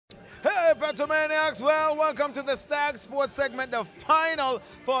Hey, Petromaniacs, well, welcome to the Stag Sports segment, the final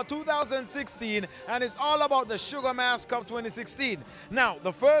for 2016, and it's all about the Sugar Mask Cup 2016. Now,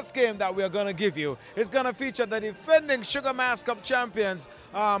 the first game that we're going to give you is going to feature the defending Sugar Mask Cup champions,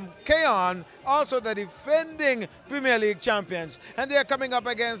 Cayon, also the defending Premier League champions, and they're coming up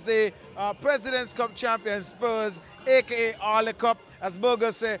against the President's Cup champions, Spurs, aka all the cup. As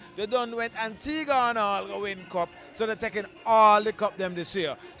Burgers say, they done went Antigua and all go win cup, so they're taking all the cup them this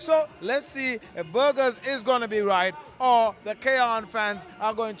year. So let's see if Burgers is going to be right or the Cayon fans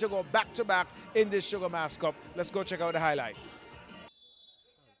are going to go back to back in this Sugar Mask Cup. Let's go check out the highlights.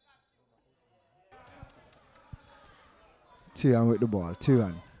 Cayon with the ball,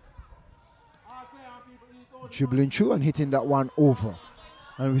 Cayon. Dribbling through and hitting that one over.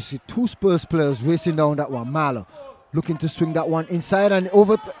 And we see two Spurs players racing down that one. Malo looking to swing that one inside and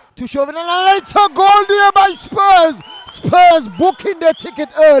over to Chauvin. And it's a goal there by Spurs. Spurs booking their ticket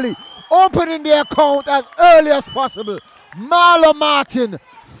early, opening their account as early as possible. Malo Martin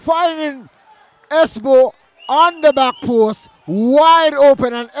finding Esbo on the back post, wide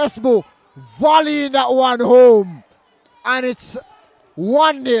open, and Esbo volleying that one home. And it's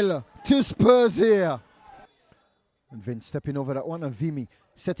 1-0 to Spurs here. And Vince stepping over that one, and Vimy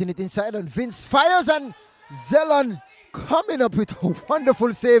setting it inside, and Vince fires, and Zelan coming up with a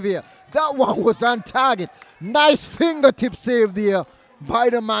wonderful save here. That one was on target. Nice fingertip save there by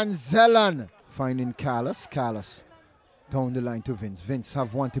the man Zelan. Finding Carlos. Carlos down the line to Vince. Vince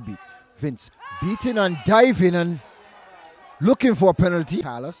have one to beat. Vince beating and diving and looking for a penalty.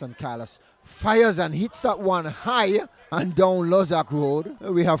 Carlos fires and hits that one high and down Lozak Road.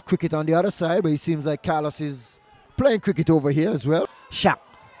 We have cricket on the other side, but it seems like Carlos is playing cricket over here as well. Shaq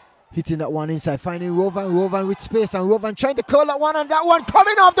hitting that one inside, finding Rovan with space, and Rovan trying to curl that one, and that one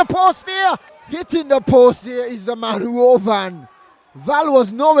coming off the post there. Hitting the post there is the man Rovan. Val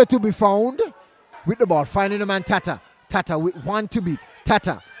was nowhere to be found. With the ball, finding the man Tata. Tata with one to beat.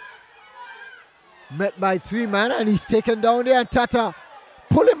 Tata met by three men, and he's taken down there, and Tata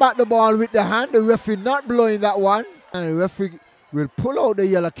pulling back the ball with the hand. The referee not blowing that one, and the referee will pull out the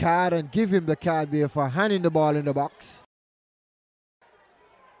yellow card and give him the card there for handing the ball in the box.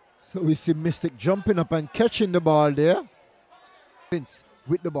 So we see Mystic jumping up and catching the ball there. Vince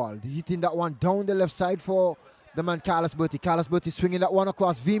with the ball, hitting that one down the left side for the man Carlos Berti. Carlos Berti swinging that one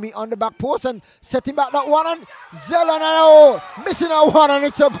across. Vimy on the back post and setting back that one, and Zelan missing that one, and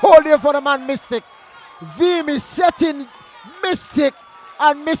it's a goal there for the man Mystic. Vimy setting Mystic,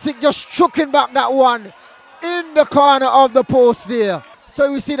 and Mystic just chucking back that one in the corner of the post there.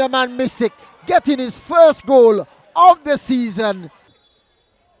 So we see the man Mystic getting his first goal of the season.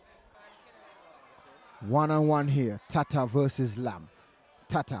 1-on-1 here, Tata versus Lamb.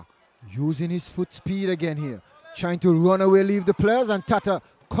 Tata using his foot speed again here, trying to run away, leave the players, and Tata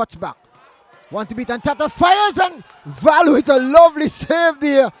cuts back. Want to beat, and Tata fires, and Val with a lovely save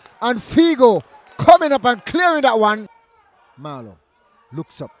there, and Figo coming up and clearing that one. Marlo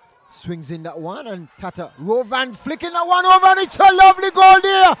looks up, swings in that one, and Tata, Rovan flicking that one over, and it's a lovely goal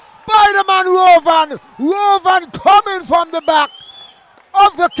there by the man Rovan. Rovan coming from the back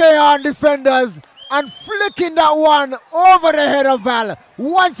of the Cayon defenders and flicking that one over the head of Val.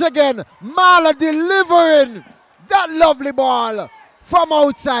 Once again, Marla delivering that lovely ball from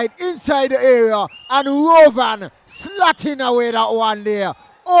outside, inside the area, and Rovan slotting away that one there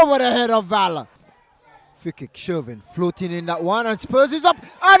over the head of Val. Free kick, Chauvin floating in that one, and Spurs is up,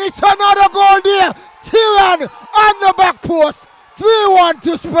 and it's another goal there. Tyrann on the back post. 3-1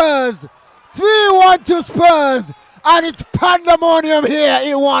 to Spurs. 3-1 to Spurs. And it's pandemonium here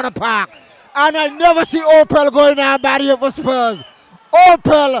in Warner Park. And I never see Opel going down bad here for Spurs.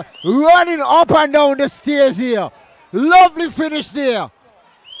 Opel running up and down the stairs here. Lovely finish there.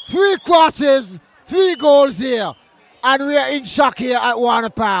 3 crosses, 3 goals here. And we are in shock here at Warner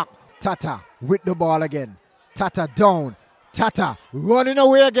Park. Tata with the ball again. Tata down. Tata running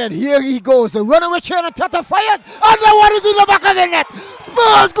away again. Here he goes. The runaway train, and Tata fires. And the one is in the back of the net.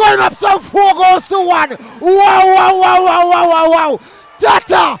 Spurs going up some 4 goals to 1. Wow.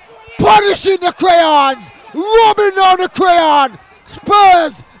 Tata punishing the Crayons. Rubbing down the Crayon.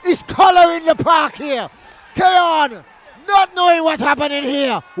 Spurs is coloring the park here. Cayon not knowing what's happening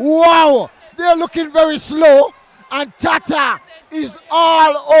here. Wow. They're looking very slow. And Tata is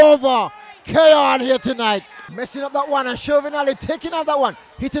all over Cayon here tonight. Messing up that one, and Chauvin Ali taking out that one.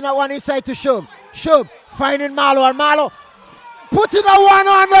 Hitting that one inside to Chauvin. Chauvin finding Marlo, and Marlo putting that one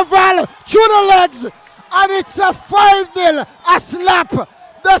on the Val through the legs. And it's a 5-0, a slap.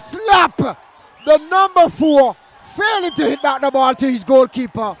 The slap. The number 4 failing to hit back the ball to his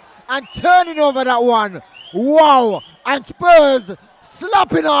goalkeeper and turning over that one. Wow. And Spurs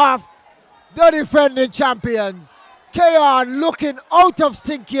slapping off the defending champions. Cayon looking out of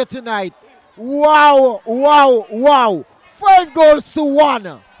sync here tonight. Wow, wow, wow. 5 goals to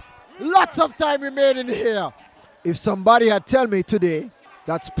 1. Lots of time remaining here. If somebody had told me today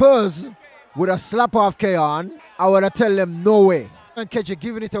that Spurs would have slapped off Cayon, I would have told them no way. And Ketcher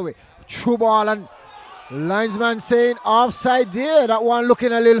giving it away. True ball, and linesman saying offside there. That one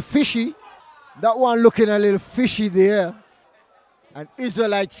looking a little fishy. That one looking a little fishy there. And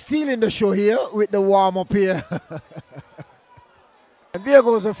Israelite stealing the show here with the warm-up here. And there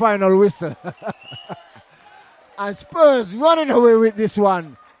goes the final whistle. And Spurs running away with this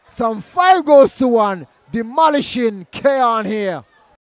one. Some 5 goals to 1. Demolishing Cayon here.